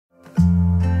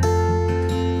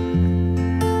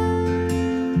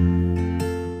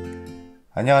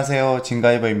안녕하세요,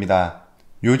 징가이버입니다.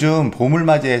 요즘 봄을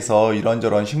맞이해서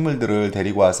이런저런 식물들을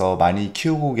데리고 와서 많이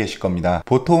키우고 계실 겁니다.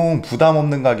 보통 부담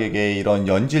없는 가격에 이런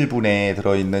연질분에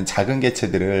들어있는 작은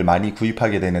개체들을 많이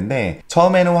구입하게 되는데,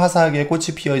 처음에는 화사하게 꽃이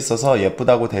피어 있어서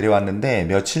예쁘다고 데려왔는데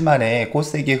며칠 만에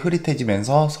꽃색이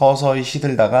흐릿해지면서 서서히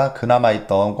시들다가 그나마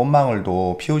있던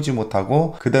꽃망울도 피우지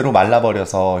못하고 그대로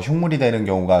말라버려서 흉물이 되는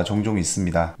경우가 종종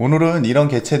있습니다. 오늘은 이런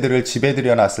개체들을 집에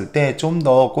들여놨을 때 좀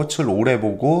더 꽃을 오래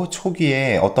보고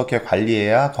초기에 어떻게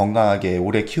관리해야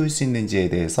건강하게 오래 키울 수 있는지에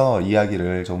대해서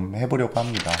이야기를 좀 해보려고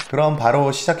합니다. 그럼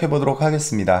바로 시작해 보도록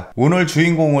하겠습니다. 오늘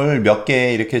주인공을 몇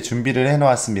개 이렇게 준비를 해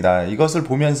놓았습니다. 이것을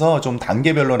보면서 좀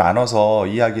단계별로 나눠서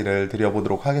이야기를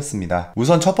드려보도록 하겠습니다.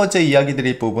 우선 첫 번째 이야기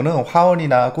드릴 부분은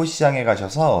화원이나 꽃시장에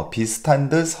가셔서 비슷한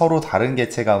듯 서로 다른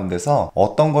개체 가운데서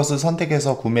어떤 것을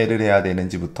선택해서 구매를 해야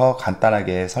되는지부터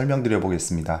간단하게 설명드려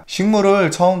보겠습니다.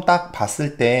 식물을 처음 딱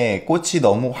봤을 때 꽃이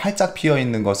너무 활짝 피어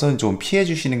있는 것은 좀 피해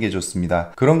주시는 게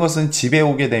좋습니다. 그런 것은 집에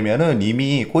오게 되면은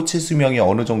이미 꽃의 수명이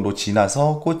어느 정도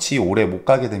지나서 꽃이 오래 못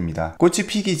가게 됩니다. 꽃이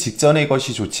피기 직전의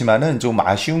것이 좋지만은 좀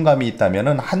아쉬운 감이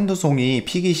있다면은 한두 송이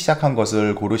피기 시작한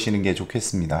것을 고르시는 게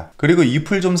좋겠습니다. 그리고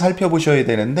잎을 좀 살펴보셔야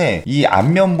되는데, 이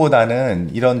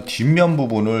앞면보다는 이런 뒷면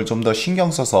부분을 좀 더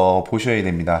신경 써서 보셔야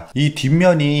됩니다. 이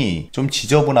뒷면이 좀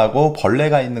지저분하고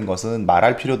벌레가 있는 것은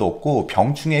말할 필요도 없고,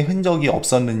 병충해 흔적이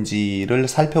없었는지를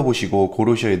살펴보시고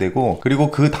고르셔야 되고,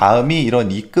 그리고 그 다음이 이런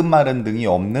이끝 마른 등이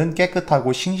없는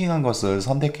깨끗하고 싱싱한 것을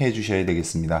선택해 주셔야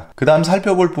되겠습니다. 그 다음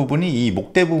살펴볼 부분이 이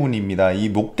목대 부분입니다. 이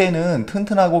목대는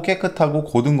튼튼하고 깨끗하고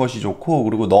고든 것이 좋고,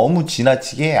 그리고 너무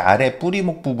지나치게 아래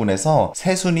뿌리목 부분에서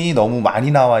새순이 너무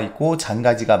많이 나와 있고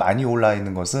장가지가 많이 올라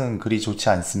있는 것은 그리 좋지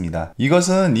않습니다.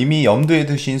 이것은 이미 염두에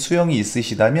두신 수영이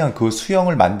있으시다면 그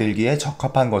수영을 만들기에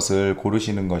적합한 것을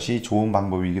고르시는 것이 좋은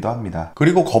방법이기도 합니다.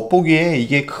 그리고 겉보기에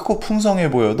이게 크고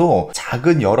풍성해 보여도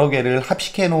작은 여러 개를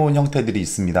합식해 놓은 형태들이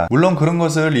있습니다. 물론 그런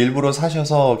것을 일부러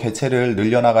사셔서 개체를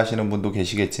늘려나가시는 분도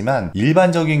계시겠지만,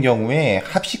 일반적인 경우에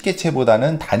합식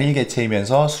개체보다는 단일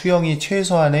개체이면서 수영이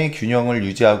최소한의 균형을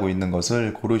유지하고 있는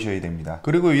것을 고르셔야 됩니다.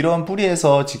 그리고 이런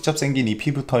뿌리에서 직접 생긴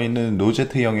잎이 붙어있는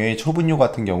로제트형의 초분류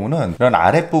같은 경우는 이런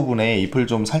아랫부분에 잎을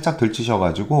좀 살짝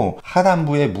들치셔가지고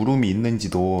하단부에 물음이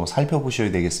있는지도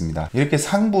살펴보셔야 되겠습니다. 이렇게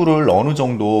상부를 어느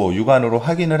정도 육안으로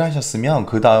확인을 하셨으면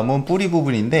그 다음은 뿌리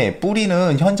부분인데,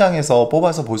 뿌리는 현장에서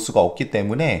뽑아서 볼 수가 없기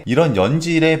때문에 이런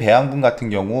연질의 배양분 같은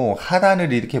경우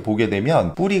하단을 이렇게 보게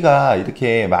되면 뿌리가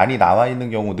이렇게 많이 나와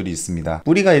있는 경우들이 있습니다.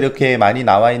 뿌리가 이렇게 많이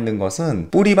나와 있는 것은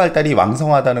뿌리 발달이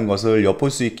왕성하다는 것을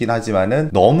엿볼 수 있긴 하지만은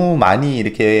너무 많이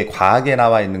이렇게 과하게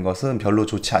나와 있는 것은 별로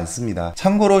좋지 않습니다.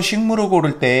 참고로 식물을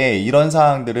고를 때 이런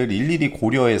사항들을 일일이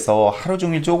고려해서 하루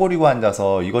종일 쪼그리고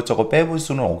앉아서 이것저것 빼볼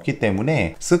수는 없기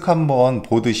때문에 쓱 한번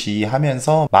보듯이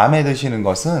하면서 마음에 드시는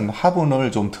것은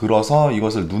화분을 좀 들어서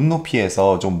이것을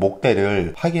눈높이에서 좀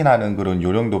목대를 확인하는 그런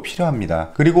요령도 필요합니다.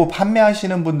 그리고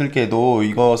판매하시는 분들께도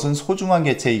이것은 소중한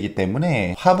개체이기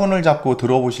때문에 화분을 잡고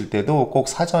들어보실 때도 꼭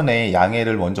사전에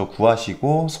양해를 먼저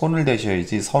구하시고 손을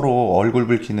대셔야지 서로 얼굴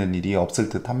붉히는 일이 없을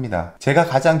듯 합니다. 제가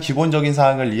가장 기본적인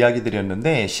사항을 이야기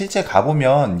드렸는데, 실제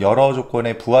가보면 여러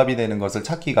조건에 부합이 되는 것을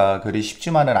찾기가 그리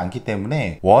쉽지만은 않기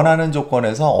때문에 원하는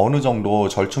조건에서 어느 정도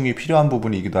절충이 필요한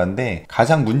부분이기도 한데,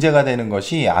 가장 문제가 되는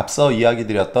것이 앞서 이야기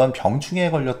드렸던 병충해에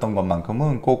걸렸던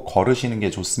것만큼은 꼭 거르시는 게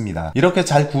좋습니다. 이렇게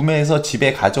잘 구매해서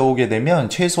집에 가져오게 되면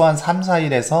최소한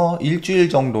 3-4일에서 일주일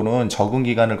정도는 적응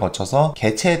기간을 거쳐서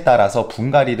개체에 따라서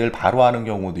분갈이를 바로 하는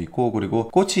경우도 있고, 그리고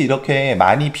꽃이 이렇게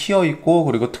많이 피어 있고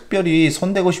그리고 특별히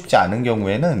손대고 싶지 않은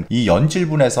경우에는 이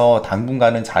연질분에서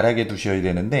당분간은 자라게 두셔야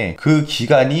되는데, 그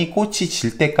기간이 꽃이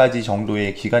질 때까지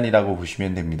정도의 기간이라고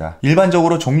보시면 됩니다.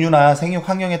 일반적으로 종류나 생육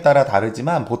환경에 따라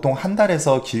다르지만 보통 한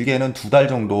달에서 길게는 2달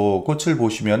정도 꽃을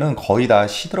보시면은 거의 다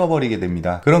시들어 버리게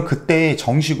됩니다. 그럼 그때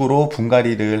정식으로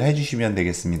분갈이를 해주시면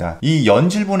되겠습니다. 이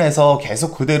연질분에서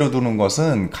계속 그대로 두는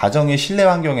것은 가정의 실내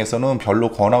환경에서는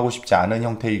별로 권하고 싶지 않은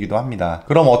형태이기도 합니다.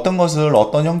 그럼 어떤 것을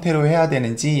어떤 형태로 해야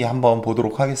되는지 한번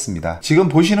보도록 하겠습니다. 지금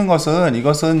보시는 것은,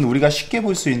 이것은 우리가 쉽게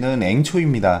볼 수 있는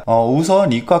앵초입니다.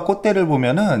 우선 잎과 꽃대를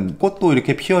보면은 꽃도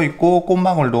이렇게 피어 있고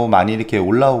꽃망울도 많이 이렇게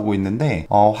올라오고 있는데,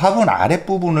 화분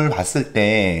아랫부분을 봤을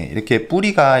때 이렇게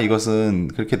뿌리가 이것은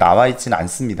그렇게 나와 있지는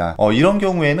않습니다. 이런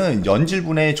경우에는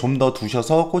연질분에 좀 더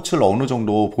두셔서 꽃을 어느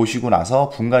정도 정도 보시고 나서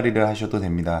분갈이를 하셔도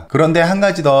됩니다. 그런데 한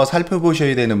가지 더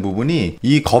살펴보셔야 되는 부분이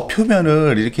이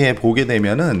겉표면을 이렇게 보게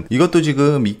되면은 이것도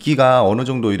지금 이끼가 어느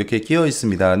정도 이렇게 끼어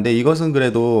있습니다. 근데 이것은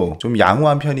그래도 좀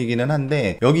양호한 편이기는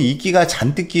한데 여기 이끼가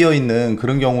잔뜩 끼어 있는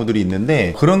그런 경우들이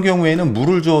있는데 그런 경우에는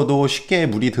물을 주어도 쉽게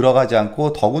물이 들어가지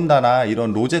않고 더군다나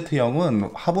이런 로제트형은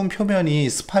화분 표면이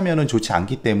습하면은 좋지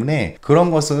않기 때문에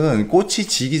그런 것은 꽃이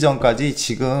지기 전까지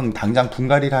지금 당장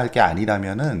분갈이를 할 게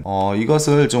아니라면은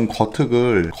이것을 좀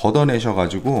겉흙을 걷어내셔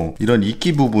가지고 이런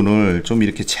이끼 부분을 좀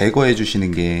이렇게 제거해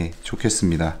주시는 게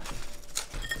좋겠습니다.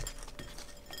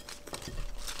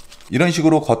 이런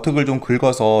식으로 겉흙을 좀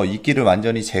긁어서 이끼를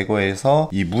완전히 제거해서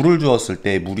이 물을 주었을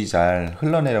때 물이 잘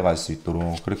흘러내려갈 수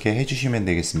있도록 그렇게 해주시면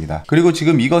되겠습니다. 그리고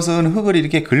지금 이것은 흙을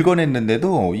이렇게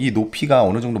긁어냈는데도 이 높이가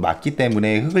어느 정도 맞기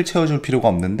때문에 흙을 채워줄 필요가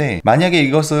없는데 만약에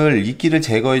이것을 이끼를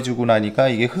제거해주고 나니까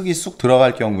이게 흙이 쑥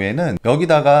들어갈 경우에는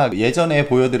여기다가 예전에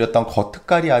보여드렸던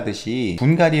겉흙갈이 하듯이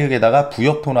분갈이 흙에다가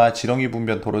부엽토나 지렁이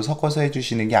분변토를 섞어서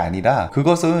해주시는 게 아니라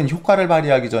그것은 효과를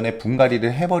발휘하기 전에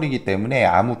분갈이를 해버리기 때문에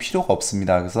아무 필요가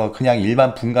없습니다. 그래서 그냥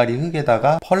일반 분갈이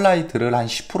흙에다가 펄라이트를 한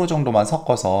 10% 정도만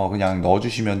섞어서 그냥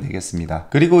넣어주시면 되겠습니다.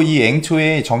 그리고 이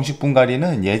앵초의 정식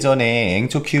분갈이는 예전에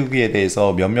앵초 키우기에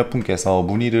대해서 몇몇 분께서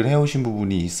문의를 해오신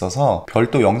부분이 있어서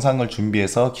별도 영상을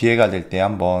준비해서 기회가 될 때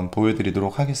한번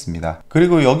보여드리도록 하겠습니다.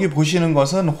 그리고 여기 보시는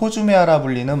것은 호주메아라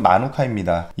불리는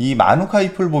마누카입니다. 이 마누카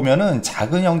잎을 보면은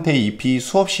작은 형태의 잎이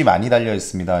수없이 많이 달려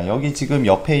있습니다. 여기 지금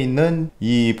옆에 있는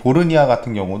이 보르니아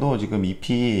같은 경우도 지금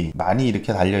잎이 많이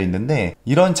이렇게 달려 있는데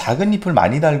이런 작은 잎을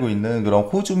많이 달고 있는 그런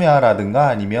호주메아라든가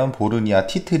아니면 보르니아,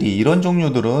 티트리 이런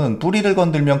종류들은 뿌리를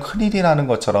건들면 큰일이 나는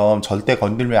것처럼 절대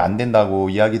건들면 안 된다고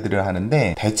이야기들을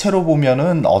하는데 대체로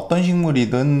보면은 어떤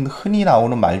식물이든 흔히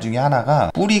나오는 말 중에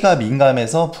하나가 뿌리가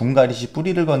민감해서 분갈이 시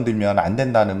뿌리를 건들면 안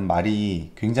된다는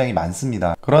말이 굉장히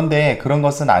많습니다. 그런데 그런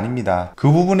것은 아닙니다.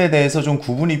 그 부분에 대해서 좀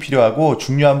구분이 필요하고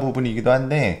중요한 부분이기도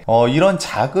한데 이런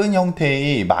작은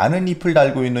형태의 많은 잎을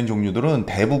달고 있는 종류들은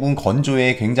대부분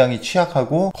건조에 굉장히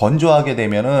취약하고 건조하게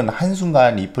되면은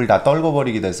한순간 잎을 다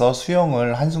떨궈버리게 돼서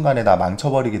수영을 한순간에 다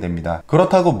망쳐버리게 됩니다.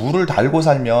 그렇다고 물을 달고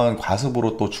살면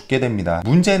과습으로 또 죽게 됩니다.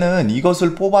 문제는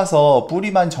이것을 뽑아서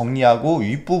뿌리만 정리하고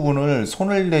윗부분을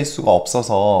손을 댈 수가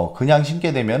없어서 그냥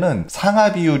심게 되면은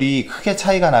상하 비율이 크게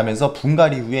차이가 나면서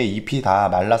분갈이 후에 잎이 다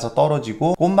말라서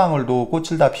떨어지고 꽃망울도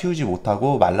꽃을 다 피우지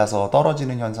못하고 말라서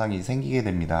떨어지는 현상이 생기게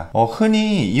됩니다.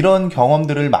 흔히 이런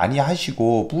경험들을 많이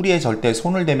하시고 뿌리에 절대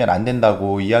손을 대면 안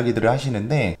된다고 이야기들을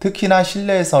하시는데 특히나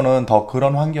실내에서는 더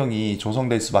그런 환경이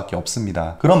조성될 수밖에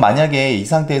없습니다. 그럼 만약에 이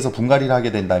상태에서 분갈이를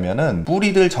하게 된다면은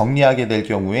뿌리를 정리하게 될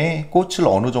경우에 꽃을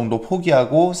어느 정도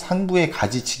포기하고 상부에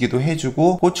가지치기도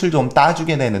해주고 꽃을 좀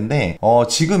따주게 되는데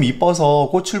지금 이뻐서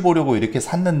꽃을 보려고 이렇게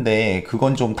샀는데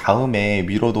그건 좀 다음에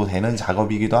미뤄도 되는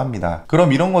작업이기도 합니다.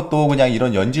 그럼 이런 것도 그냥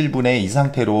이런 연질분에 이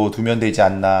상태로 두면 되지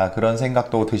않나 그런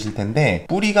생각도 드실 텐데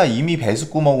뿌리가 이미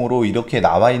배수구멍으로 이렇게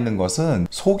나와 있는 것은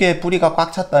속에 뿌리가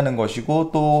꽉 찼다는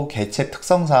것이고 또 개체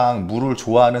특성상 물을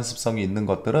좋아하는 습성이 있는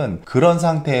것들은 그런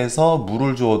상태에서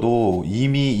물을 주어도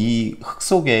이미 이 흙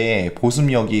속에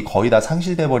보습력이 거의 다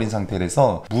상실돼 버린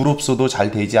상태라서 물 흡수도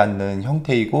잘 되지 않는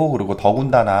형태이고 그리고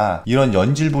더군다나 이런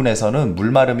연질분에서는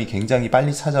물마름이 굉장히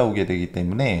빨리 찾아오게 되기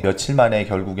때문에 며칠 만에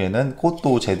결국에는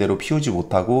꽃도 제대로 피우지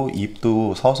못하고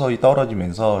잎도 서서히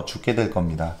떨어지면서 죽게 될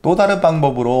겁니다. 또 다른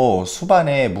방법으로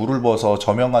수반에 물을 부어서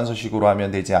저명관소식으로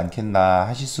하면 되지 않겠나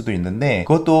하실 수도 있는데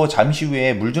그것도 잠시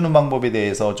후에 물 주는 방법에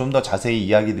대해서 좀 더 자세히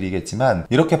이야기 드리겠지만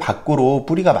이렇게 밖으로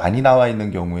뿌리가 많이 나와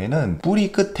있는 경우에는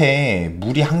뿌리 끝에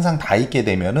물이 항상 닿아 있게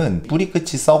되면은 뿌리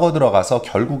끝이 썩어 들어가서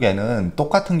결국에는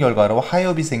똑같은 결과로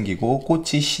하엽이 생기고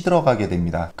꽃이 시들어가게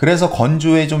됩니다. 그래서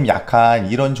건조에 좀 약한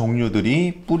이런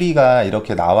종류들이 뿌리가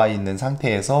이렇게 나와 있는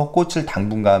상태에서 꽃을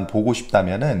당분간 보고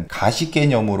싶다면은 가시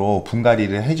개념으로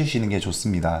분갈이를 해주시는 게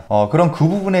좋습니다. 그럼 그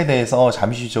부분에 대해서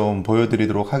잠시 좀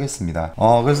보여드리도록 하겠습니다.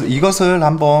 그래서 이것을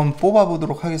한번 뽑아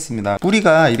보도록 하겠습니다.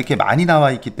 뿌리가 이렇게 많이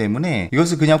나와 있기 때문에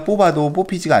이것을 그냥 뽑아도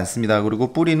뽑히지가 않습니다.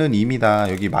 그리고 뿌리는 이미 다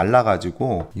여기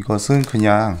말라가지고 이것은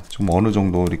그냥 좀 어느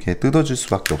정도 이렇게 뜯어줄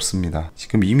수밖에 없습니다.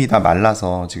 지금 이미 다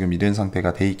말라서 지금 이런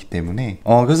상태가 돼 있기 때문에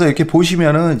그래서 이렇게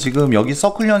보시면은 지금 여기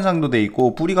서클 현상도 돼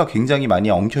있고 뿌리가 굉장히 많이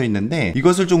엉켜 있는데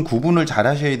이것을 좀 구분을 잘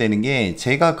하셔야 되는 게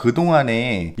제가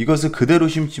그동안에 이것을 그대로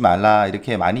심지 말라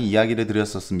이렇게 많이 이야기를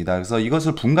드렸었습니다. 그래서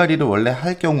이것을 분갈이를 원래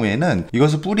할 경우에는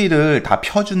이것을 뿌리를 다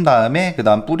펴준 다음에 다음에 그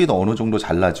다음 뿌리도 어느 정도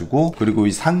잘라주고, 그리고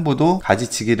이 상부도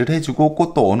가지치기를 해주고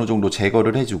꽃도 어느 정도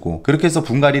제거를 해주고, 그렇게 해서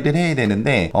분갈이를 해야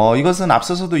되는데 이것은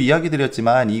앞서서도 이야기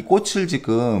드렸지만 이 꽃을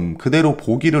지금 그대로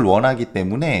보기를 원하기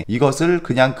때문에 이것을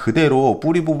그냥 그대로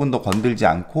뿌리 부분도 건들지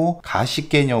않고 가식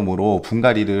개념으로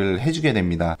분갈이를 해주게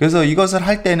됩니다. 그래서 이것을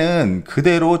할 때는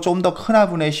그대로 좀 더 큰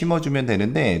화분에 심어주면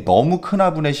되는데, 너무 큰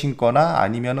화분에 심거나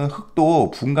아니면은 흙도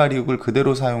분갈이 흙을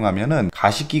그대로 사용하면은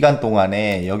가식 기간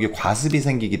동안에 여기 과습이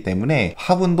생기기 때문에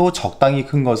화분도 적당히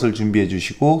큰 것을 준비해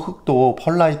주시고, 흙도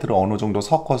펄라이트를 어느 정도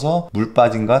섞어서 물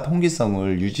빠짐과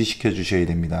통기성을 유지시켜 주셔야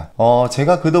됩니다.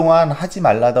 제가 그동안 하지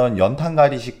말라던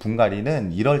연탄가리식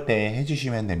분갈이는 이럴 때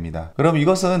해주시면 됩니다. 그럼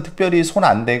이것은 특별히 손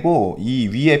안 대고 이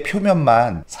위에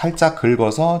표면만 살짝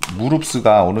긁어서 물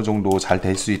흡수가 어느 정도 잘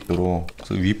될 수 있도록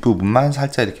윗부분만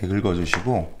살짝 이렇게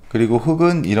긁어주시고, 그리고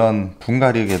흙은 이런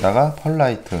분갈이흙에다가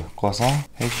펄라이트 꺼서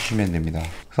해주시면 됩니다.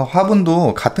 그래서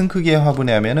화분도 같은 크기의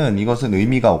화분에 하면은 이것은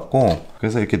의미가 없고,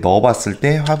 그래서 이렇게 넣어봤을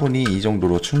때 화분이 이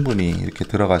정도로 충분히 이렇게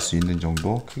들어갈 수 있는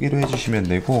정도 크기로 해주시면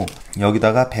되고,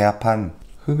 여기다가 배합한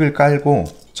흙을 깔고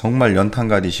정말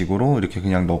연탄가리식으로 이렇게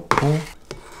그냥 넣고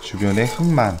주변에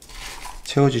흙만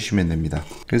채워주시면 됩니다.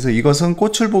 그래서 이것은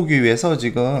꽃을 보기 위해서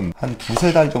지금 한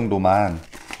두세 달 정도만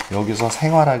여기서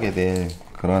생활하게 될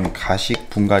그런 가식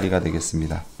분갈이가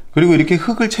되겠습니다. 그리고 이렇게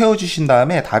흙을 채워주신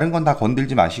다음에 다른 건 다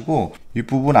건들지 마시고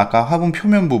윗부분, 아까 화분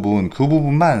표면 부분, 그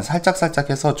부분만 살짝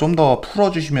해서 좀 더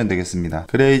풀어주시면 되겠습니다.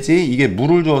 그래야지 이게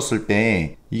물을 주었을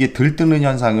때 이게 들뜨는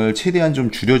현상을 최대한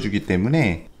좀 줄여주기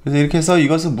때문에, 그래서 이렇게 해서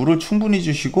이것은 물을 충분히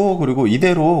주시고, 그리고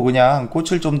이대로 그냥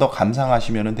꽃을 좀 더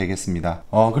감상하시면 되겠습니다.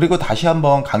 그리고 다시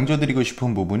한번 강조드리고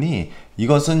싶은 부분이,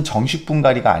 이것은 정식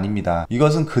분갈이가 아닙니다.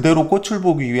 이것은 그대로 꽃을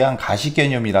보기 위한 가식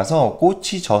개념이라서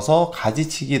꽃이 져서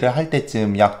가지치기를 할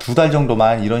때쯤 약 2달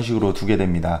정도만 이런 식으로 두게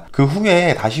됩니다. 그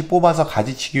후에 다시 뽑아서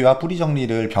가지치기와 뿌리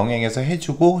정리를 병행해서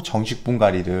해주고 정식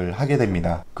분갈이를 하게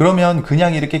됩니다. 그러면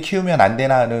그냥 이렇게 키우면 안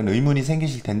되나 하는 의문이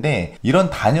생기실 텐데, 이런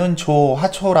단연초,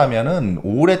 하초라면은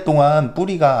오랫동안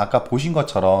뿌리가 아까 보신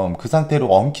것처럼 그 상태로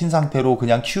엉킨 상태로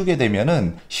그냥 키우게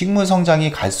되면은 식물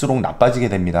성장이 갈수록 나빠지게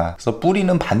됩니다. 그래서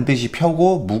뿌리는 반드시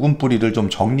펴고 묵은 뿌리를 좀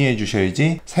정리해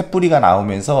주셔야지 새 뿌리가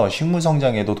나오면서 식물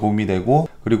성장에도 도움이 되고,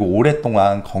 그리고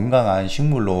오랫동안 건강한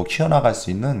식물로 키워나갈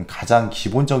수 있는 가장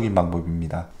기본적인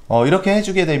방법입니다. 이렇게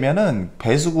해주게 되면은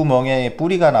배수구멍에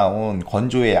뿌리가 나온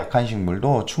건조에 약한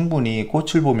식물도 충분히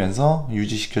꽃을 보면서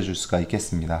유지시켜 줄 수가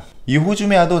있겠습니다. 이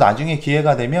호주메아도 나중에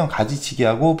기회가 되면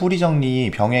가지치기하고 뿌리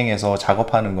정리 병행해서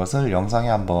작업하는 것을 영상에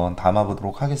한번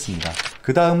담아보도록 하겠습니다.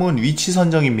 그 다음은 위치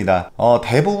선정입니다.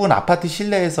 대부분 아파트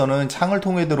실내에서는 창을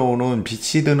통해 들어오는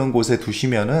빛이 드는 곳에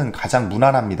두시면은 가장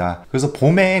무난합니다. 그래서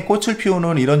봄에 꽃을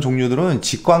피우는 이런 종류들은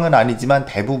직광은 아니지만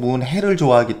대부분 해를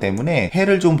좋아하기 때문에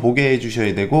해를 좀 보게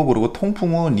해주셔야 되고, 그리고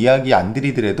통풍은 이야기 안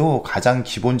드리더라도 가장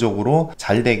기본적으로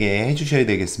잘 되게 해주셔야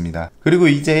되겠습니다. 그리고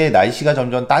이제 날씨가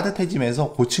점점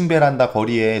따뜻해지면서 고층 베란다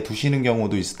거리에 두시는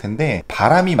경우도 있을 텐데,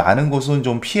 바람이 많은 곳은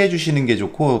좀 피해 주시는 게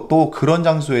좋고, 또 그런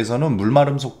장소에서는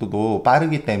물마름 속도도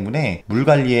빠르기 때문에 물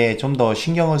관리에 좀 더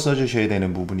신경을 써주셔야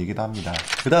되는 부분이기도 합니다.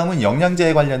 그 다음은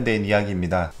영양제에 관련된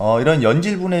이야기입니다. 이런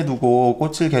연질분해 두고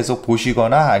꽃을 계속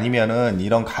보시거나 아니면은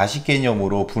이런 가식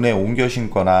개념으로 분해 옮겨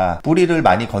심거나 뿌리를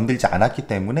많이 건들지 않았기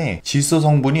때문에 질소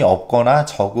성분이 없거나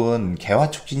적은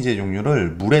개화촉진제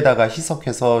종류를 물에다가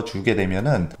희석해서 주게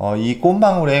되면은 이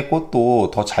꽃망울의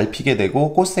꽃도 더 잘 피게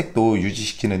되고 꽃색도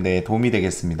유지시키는 데 도움이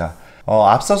되겠습니다.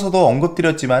 앞서서도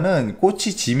언급드렸지만은 꽃이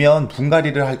지면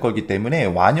분갈이를 할 거기 때문에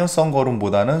완효성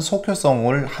거름보다는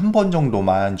속효성을 한 번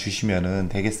정도만 주시면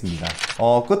되겠습니다.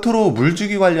 끝으로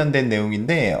물주기 관련된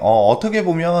내용인데, 어떻게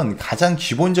보면 가장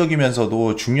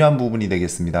기본적이면서도 중요한 부분이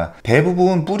되겠습니다.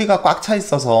 대부분 뿌리가 꽉 차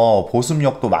있어서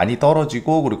보습력도 많이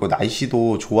떨어지고, 그리고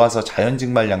날씨도 좋아서 자연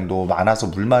증발량도 많아서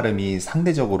물마름이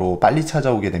상대적으로 빨리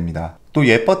찾아오게 됩니다. 또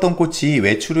예뻤던 꽃이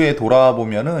외출 후에 돌아와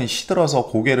보면은 시들어서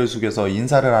고개를 숙여서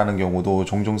인사를 하는 경우도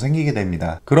종종 생기게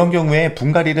됩니다. 그런 경우에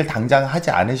분갈이를 당장 하지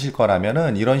않으실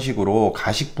거라면은 이런 식으로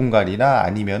가식 분갈이나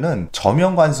아니면은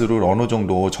저면 관수를 어느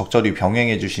정도 적절히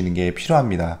병행해 주시는 게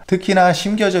필요합니다. 특히나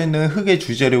심겨져 있는 흙의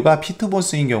주재료가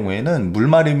피트모스인 경우에는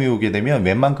물마름이 오게 되면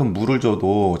웬만큼 물을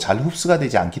줘도 잘 흡수가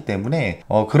되지 않기 때문에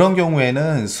그런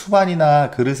경우에는 수반이나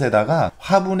그릇에다가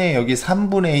화분의 여기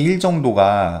 3분의 1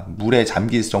 정도가 물에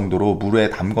잠길 정도로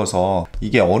물에 담궈서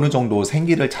이게 어느 정도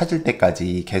생기를 찾을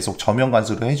때까지 계속 저면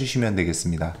관수를 해주시면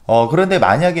되겠습니다. 그런데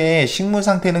만약에 식물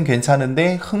상태는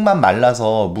괜찮은데 흙만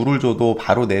말라서 물을 줘도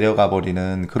바로 내려가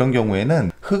버리는 그런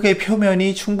경우에는 흙의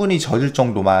표면이 충분히 젖을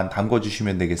정도만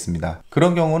담궈주시면 되겠습니다.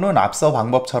 그런 경우는 앞서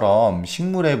방법처럼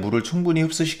식물에 물을 충분히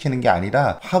흡수시키는 게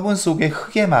아니라 화분 속의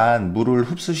흙에만 물을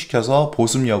흡수시켜서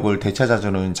보습력을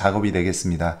되찾아주는 작업이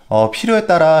되겠습니다. 필요에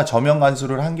따라 저면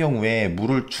관수를 한 경우에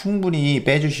물을 충분히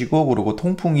빼주시고 그리고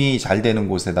통풍이 잘 되는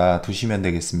곳에다 두시면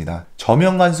되겠습니다.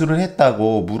 저면 관수를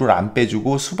했다고 물을 안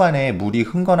빼주고 수반에 물이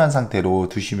흥건한 상태로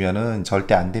두시면은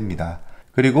절대 안 됩니다.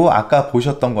 그리고 아까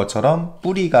보셨던 것처럼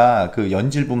뿌리가 그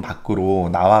연질분 밖으로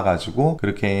나와가지고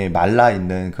그렇게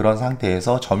말라있는 그런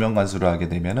상태에서 저면 관수를 하게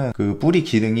되면은 그 뿌리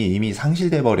기능이 이미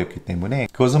상실돼 버렸기 때문에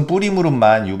그것은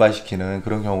뿌리무름만 유발시키는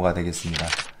그런 경우가 되겠습니다.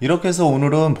 이렇게 해서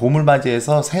오늘은 봄을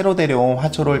맞이해서 새로 데려온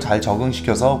화초를 잘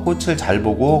적응시켜서 꽃을 잘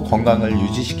보고 건강을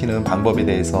유지시키는 방법에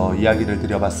대해서 이야기를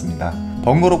드려봤습니다.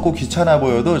 번거롭고 귀찮아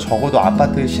보여도 적어도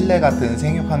아파트 실내 같은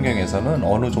생육 환경에서는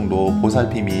어느 정도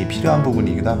보살핌이 필요한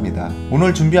부분이기도 합니다.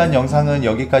 오늘 준비한 영상은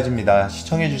여기까지입니다.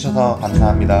 시청해주셔서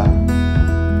감사합니다.